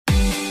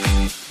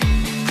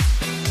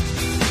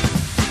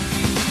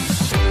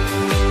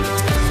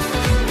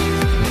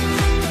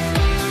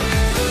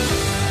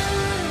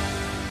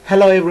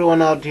Hello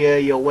everyone out there,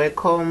 you're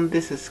welcome.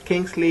 This is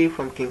Kingsley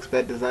from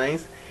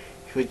KingspetDesigns.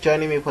 If you're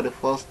joining me for the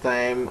first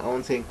time, I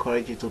want to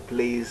encourage you to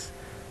please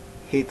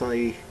hit on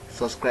the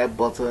subscribe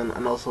button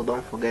and also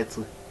don't forget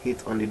to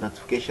hit on the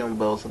notification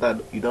bell so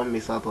that you don't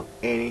miss out on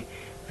any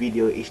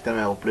video each time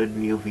I upload a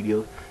new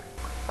video.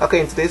 Okay,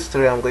 in today's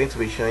tutorial I'm going to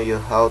be showing you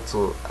how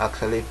to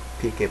actually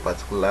pick a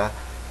particular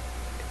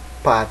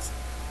part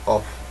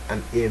of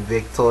a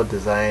vector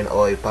design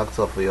or a part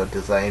of your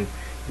design.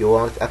 You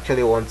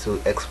actually want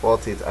to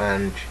export it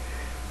and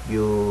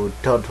you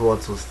don't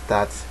want to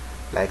start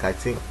like I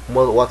think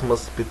what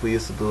most people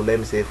used to do. Let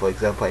me say for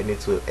example I need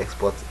to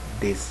export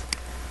this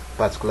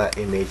particular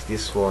image,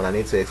 this one, I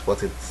need to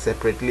export it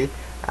separately.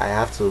 I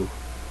have to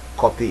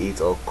copy it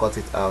or cut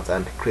it out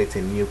and create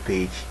a new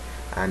page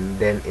and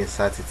then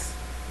insert it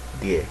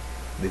there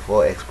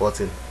before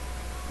exporting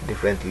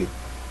differently.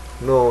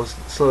 No,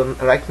 so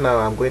right now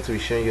I'm going to be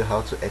showing you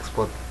how to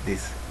export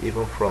this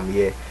even from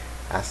here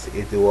as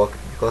it will work,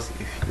 because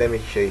if let me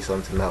show you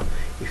something now.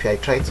 If I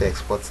try to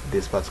export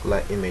this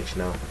particular image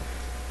now,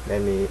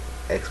 let me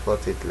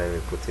export it, let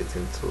me put it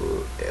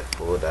into a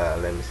folder,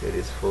 let me say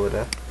this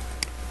folder,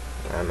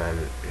 and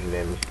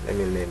then let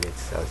me name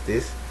it as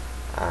this.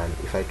 And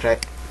if I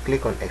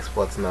click on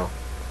export now,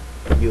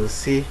 you'll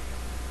see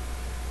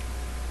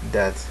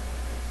that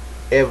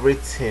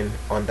everything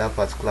on that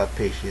particular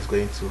page is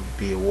going to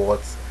be what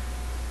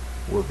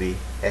will be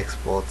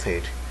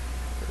exported.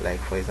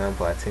 Like for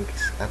example, I think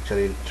it's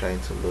actually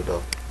trying to load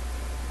up.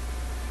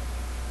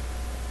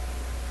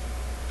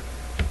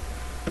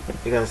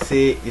 You can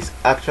see it's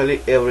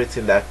actually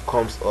everything that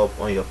comes up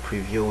on your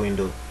preview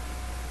window.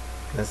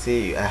 You can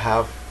see I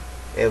have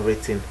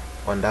everything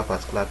on that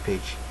particular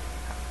page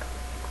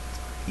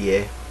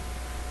here.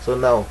 So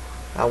now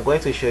I'm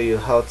going to show you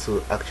how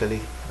to actually,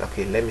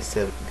 okay, let me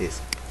save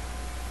this.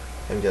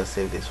 Let me just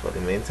save this for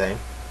the meantime.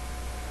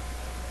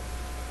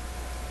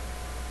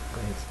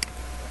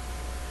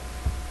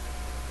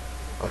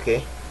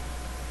 Okay,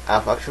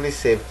 I've actually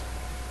saved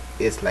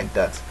it like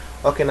that.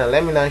 Okay, now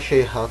let me now show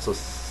you how to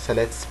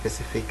select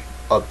specific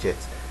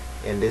objects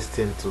in this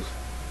thing to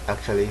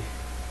actually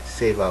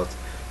save out.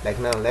 Like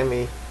now let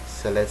me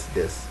select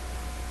this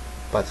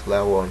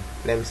particular one.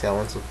 Let me say I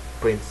want to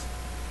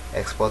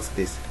export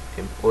this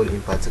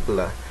in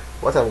particular.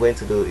 What I'm going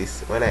to do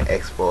is when I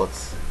export,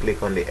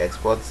 click on the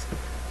export.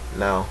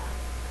 Now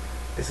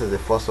this is the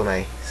first one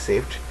I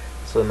saved.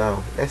 So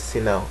now let's see,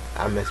 now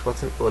I'm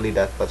exporting only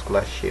that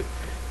particular shape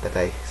that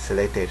I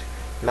selected.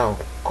 Now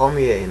come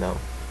here. Now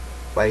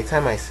by the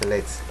time I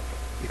select,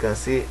 you can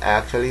see I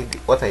actually,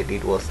 what I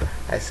did was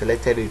I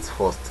selected it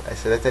first. I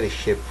selected the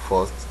shape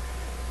first.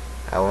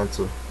 I want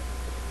to,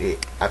 the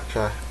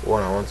actual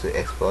one I want to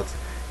export,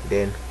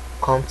 then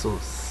come to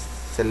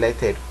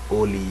selected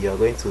only. You're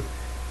going to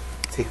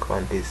tick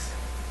on this.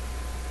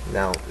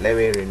 Now let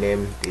me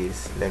rename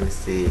this, let me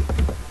say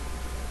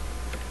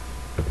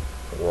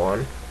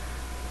 1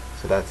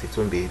 so that it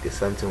won't be the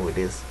same thing with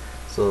this.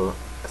 So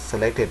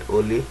selected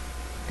only,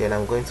 then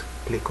I'm going to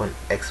click on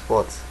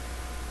export.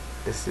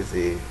 This is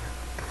the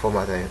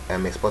format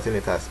I'm exporting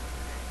it as,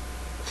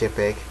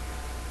 JPEG,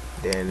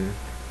 then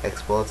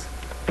export.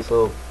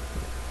 So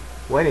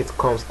when it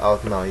comes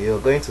out now, you're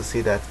going to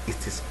see that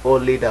it is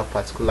only that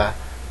particular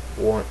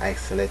one I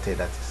selected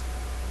that is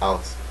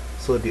out.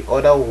 So the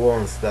other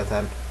ones that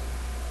are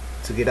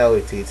together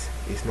with it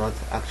is not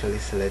actually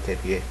selected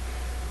here.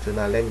 So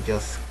now let me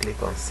just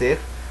click on save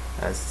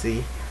and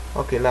see.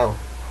 Okay, now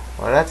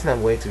another thing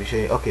I'm going to be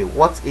showing you. Okay,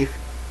 what if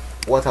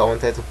what I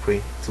wanted to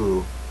print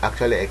to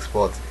actually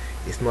export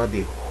is not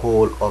the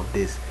whole of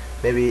this?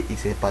 Maybe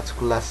it's a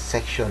particular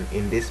section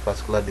in this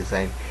particular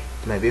design.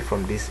 It might be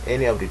from this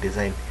any of the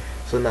design.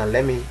 So now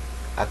let me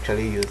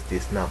actually use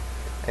this. Now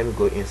let me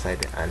go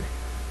inside and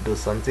do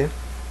something.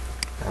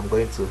 I'm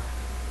going to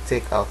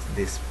take out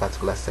this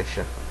particular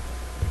section.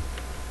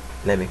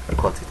 Let me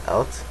cut it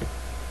out.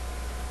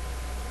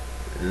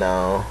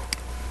 Now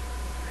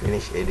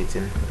finish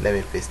editing, let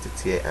me paste it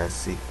here and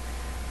see.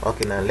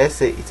 Okay, now let's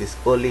say it is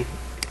only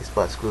this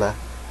particular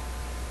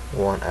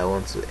one I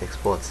want to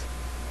export.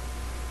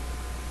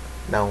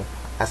 Now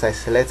as I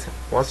select,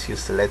 once you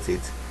select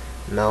it,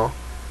 now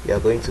you are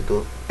going to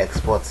do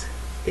export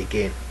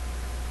again.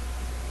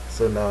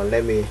 So now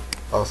let me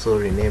also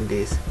rename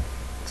this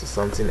to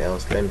something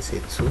else. Let me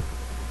say 2,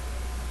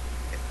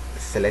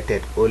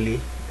 selected only,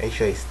 make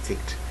sure it's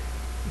ticked,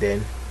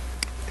 then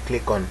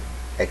click on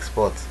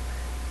export.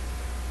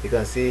 You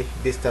can see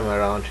this time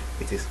around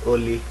it is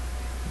only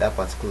that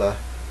particular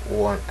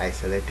one I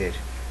selected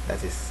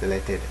that is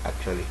selected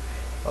actually.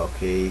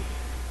 Okay,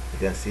 you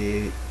can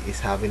see it's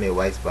having a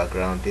white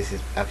background. This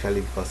is actually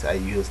because I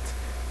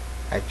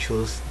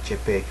chose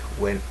JPEG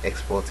when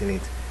exporting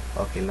it.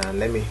 Okay, now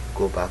let me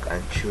go back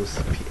and choose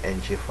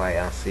PNG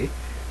file and see.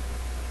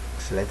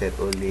 Selected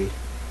only,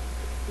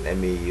 let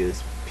me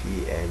use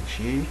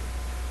PNG.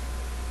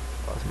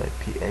 What's my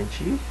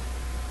PNG?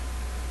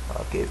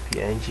 Okay,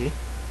 PNG,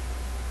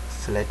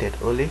 selected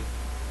only,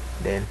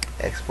 then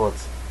export.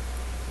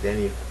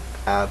 Then you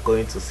are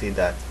going to see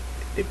that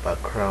the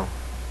background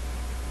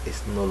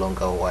is no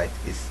longer white,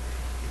 it's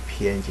a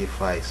PNG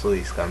file, so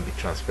it can be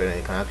transparent.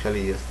 You can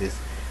actually use this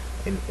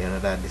in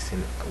another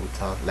design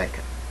without, like,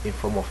 in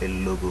form of a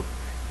logo.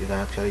 You can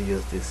actually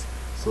use this.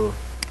 So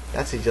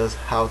that is just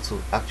how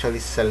to actually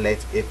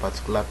select a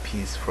particular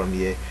piece from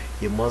here.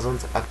 You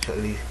mustn't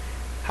actually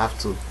have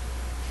to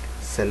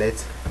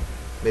select,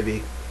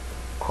 maybe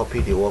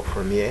copy the work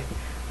from here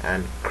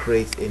and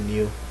create a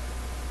new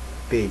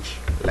page,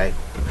 like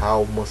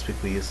how most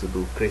people used to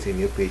do, create a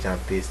new page and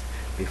paste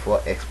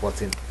before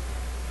exporting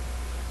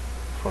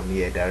from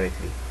here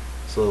directly.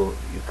 So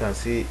you can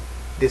see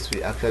this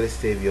will actually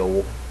save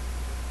your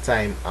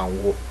time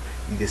and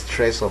the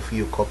stress of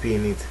you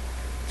copying it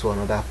to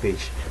another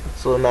page.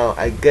 So now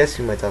I guess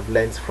you might have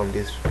learned from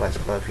this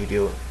particular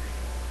video.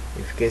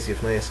 In case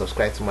you've not yet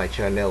subscribed to my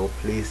channel,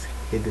 please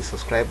hit the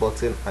subscribe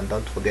button and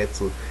don't forget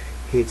to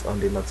hit on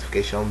the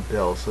notification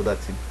bell so that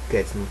you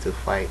get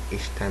notified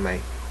each time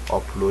I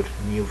upload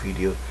new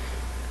video.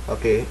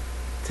 Okay,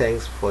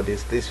 thanks for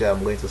this. This way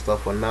I'm going to stop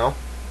for now.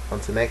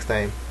 Until next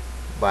time,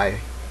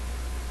 bye.